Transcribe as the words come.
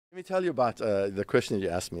Let me tell you about the question you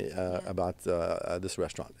asked me about this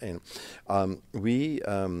restaurant. And I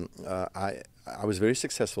was very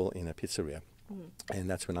successful in a pizzeria, and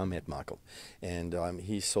that's when I met Michael. And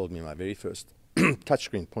he sold me my very first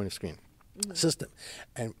touchscreen, point of screen system.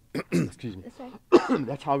 And excuse me,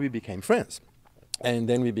 that's how we became friends. And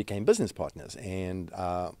then we became business partners, and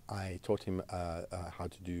I taught him how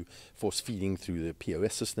to do force feeding through the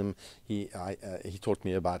POS system. He taught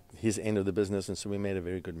me about his end of the business, and so we made a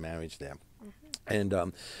very good marriage there. And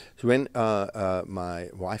so when my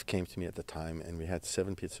wife came to me at the time, and we had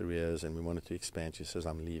 7 pizzerias, and we wanted to expand, she says,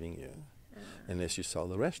 "I'm leaving you unless you sell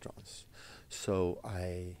the restaurants." So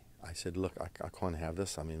I said, "Look, I can't have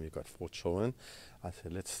this. I mean, we've got 4 children." I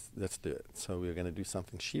said, let's do it. So we were going to do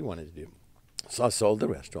something she wanted to do. So I sold the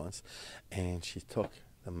restaurants, and she took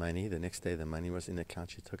the money. The next day, the money was in the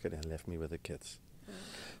account. She took it and left me with the kids.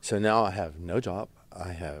 So now I have no job.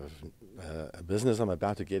 I have a business I'm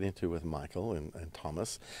about to get into with Michael and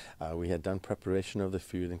Thomas. We had done preparation of the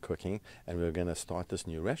food and cooking, and we were going to start this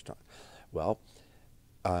new restaurant. Well,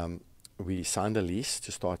 we signed a lease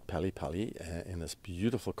to start Peli Peli in this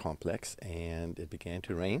beautiful complex, and it began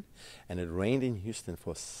to rain, and it rained in Houston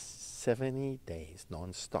for 70 days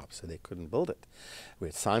non-stop, so they couldn't build it. We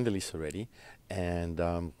had signed the lease already,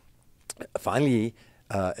 and finally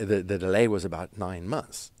the delay was about 9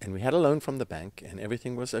 months, and we had a loan from the bank, and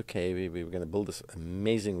everything was okay. We were going to build this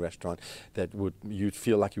amazing restaurant that you'd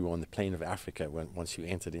feel like you were on the plain of Africa once you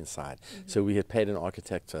entered inside. So we had paid an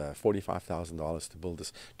architect $45,000 to build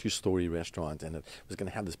this 2-story restaurant, and it was going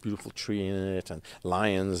to have this beautiful tree in it and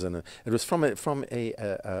lions, and it was from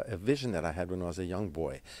a vision that I had when I was a young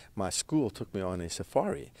boy. My school took me on a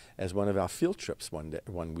safari as one of our field trips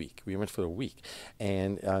one week. We went for a week,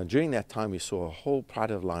 and during that time we saw a whole pride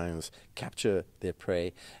of lions capture their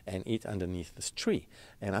prey and eat underneath this tree.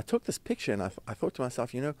 And I took this picture, and I thought to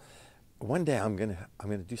myself, you know, one day I'm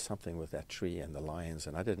gonna do something with that tree and the lions.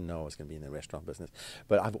 And I didn't know I was gonna be in the restaurant business,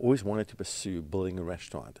 but I've always wanted to pursue building a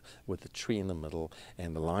restaurant with the tree in the middle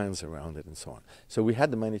and the lions around it and so on. So we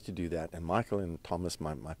had the money to do that, and Michael and Thomas,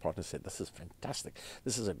 my partner, said, "This is fantastic.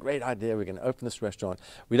 This is a great idea. We're gonna open this restaurant.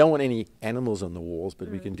 We don't want any animals on the walls, but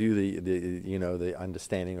we can do the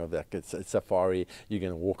understanding of that. It's a safari. You're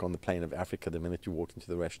gonna walk on the plain of Africa the minute you walk into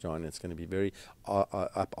the restaurant. It's gonna be very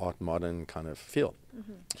art modern kind of feel."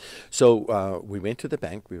 So we went to the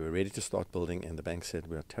bank. We were ready to start building, and the bank said,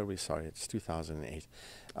 "We are terribly sorry. It's 2008,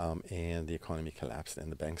 and the economy collapsed, and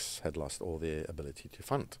the banks had lost all their ability to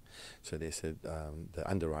fund." So they said, the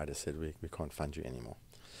underwriter said, we can't fund you anymore."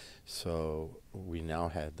 So we now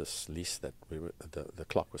had this lease that the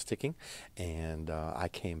clock was ticking, and I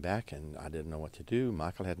came back, and I didn't know what to do.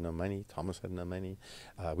 Michael had no money. Thomas had no money.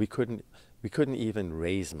 We couldn't even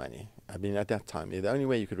raise money. I mean, at that time, the only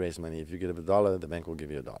way you could raise money, if you give $1, the bank will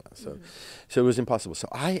give you $1. So it was impossible. So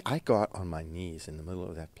I got on my knees in the middle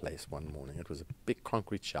of that place one morning. It was a big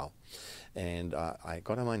concrete shell, and I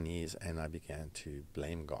got on my knees, and I began to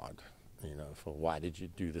blame God, you know, for why did you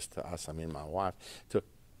do this to us? I mean, my wife took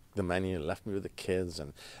the money and left me with the kids,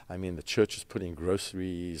 and I mean the church was putting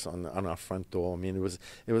groceries on our front door. I mean, it was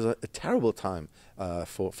a terrible time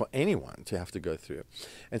for anyone to have to go through.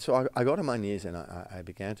 And so I got on my knees, and I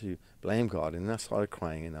began to blame God, and then I started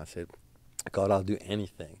crying, and I said, "God, I'll do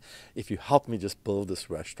anything if you help me just build this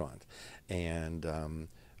restaurant." And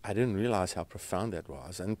I didn't realize how profound that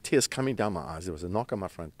was, and tears coming down my eyes. There was a knock on my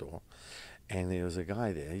front door, and there was a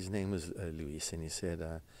guy there. His name was Luis, and he said,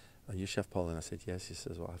 "Are you Chef Paul?" And I said, "Yes." He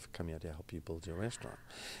says, "Well, I've come here to help you build your restaurant."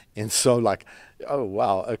 And so, like, oh,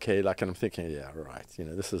 wow, okay. Like, and I'm thinking, yeah, right. You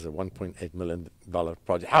know, this is a $1.8 million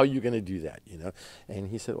project. How are you going to do that, you know? And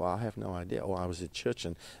he said, "Well, I have no idea." Well, I was at church,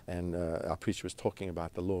 and our preacher was talking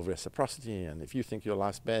about the law of reciprocity, and if you think your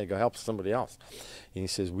life's bad, go help somebody else. And he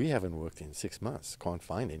says, "We haven't worked in 6 months. Can't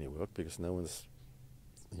find any work because no one's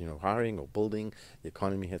hiring or building. The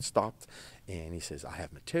economy had stopped." And he says, "I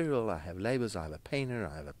have material, I have laborers, I have a painter,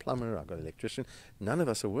 I have a plumber, I've got an electrician. None of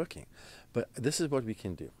us are working. But this is what we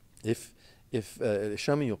can do.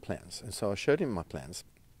 Show me your plans." And so I showed him my plans.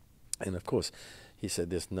 And of course, he said,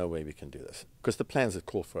 "There's no way we can do this." Because the plans had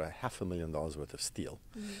called for $500,000 worth of steel.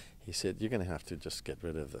 He said, "You're going to have to just get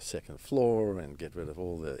rid of the second floor and get rid of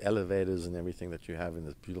all the elevators and everything that you have in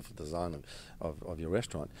this beautiful design of your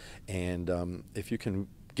restaurant. And if you can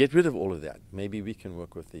get rid of all of that, maybe we can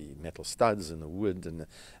work with the metal studs and the wood, and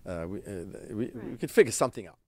we could figure something out."